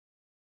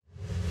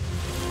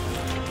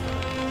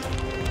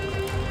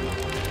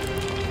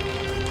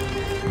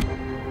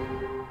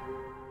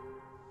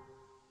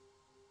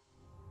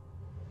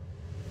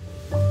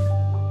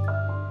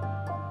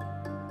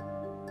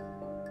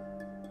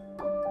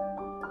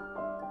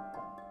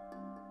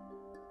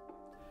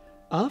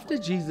After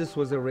Jesus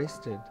was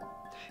arrested,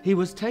 he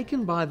was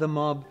taken by the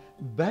mob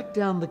back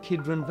down the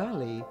Kidron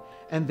Valley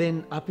and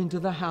then up into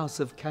the house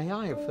of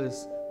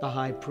Caiaphas, the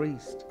high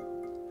priest.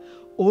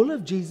 All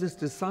of Jesus'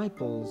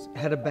 disciples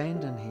had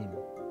abandoned him,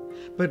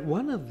 but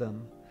one of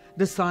them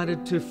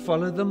decided to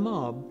follow the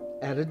mob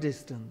at a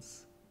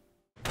distance.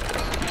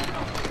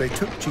 They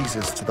took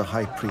Jesus to the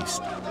high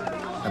priest,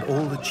 and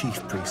all the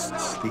chief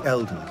priests, the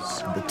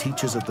elders, and the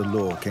teachers of the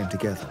law came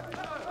together.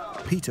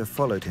 Peter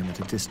followed him at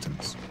a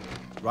distance,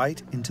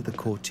 right into the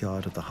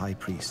courtyard of the high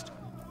priest.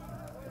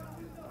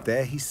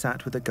 There he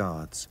sat with the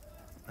guards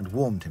and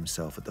warmed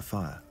himself at the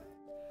fire.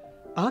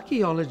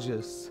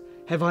 Archaeologists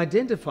have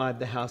identified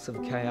the house of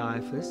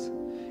Caiaphas.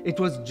 It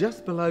was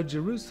just below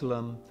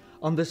Jerusalem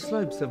on the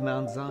slopes of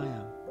Mount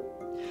Zion.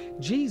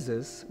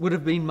 Jesus would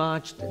have been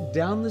marched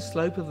down the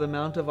slope of the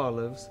Mount of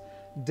Olives,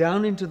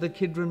 down into the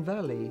Kidron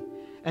Valley,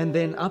 and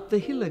then up the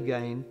hill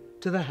again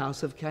to the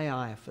house of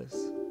Caiaphas.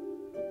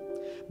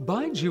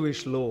 By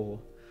Jewish law,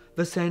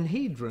 the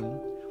Sanhedrin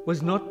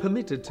was not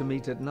permitted to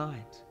meet at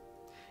night.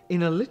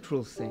 In a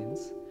literal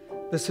sense,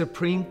 the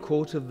Supreme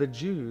Court of the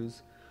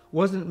Jews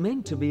wasn't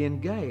meant to be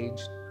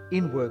engaged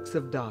in works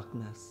of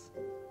darkness.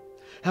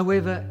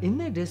 However, in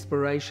their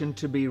desperation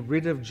to be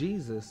rid of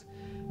Jesus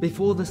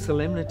before the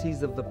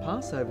solemnities of the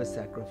Passover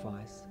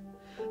sacrifice,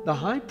 the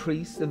high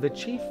priest and the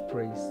chief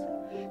priest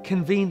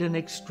convened an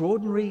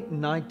extraordinary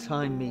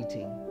nighttime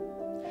meeting.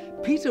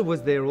 Peter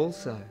was there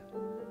also,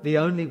 the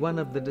only one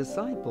of the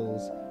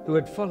disciples who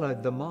had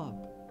followed the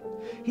mob.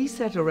 He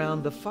sat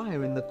around the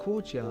fire in the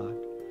courtyard,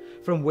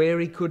 from where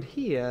he could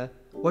hear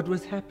what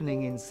was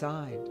happening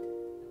inside.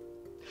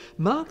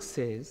 Mark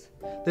says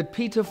that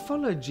Peter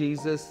followed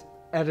Jesus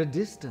at a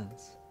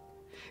distance.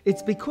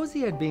 It's because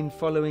he had been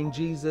following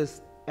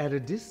Jesus at a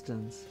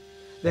distance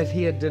that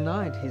he had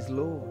denied his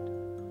Lord.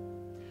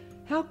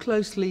 How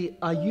closely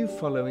are you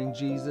following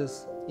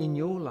Jesus in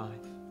your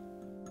life?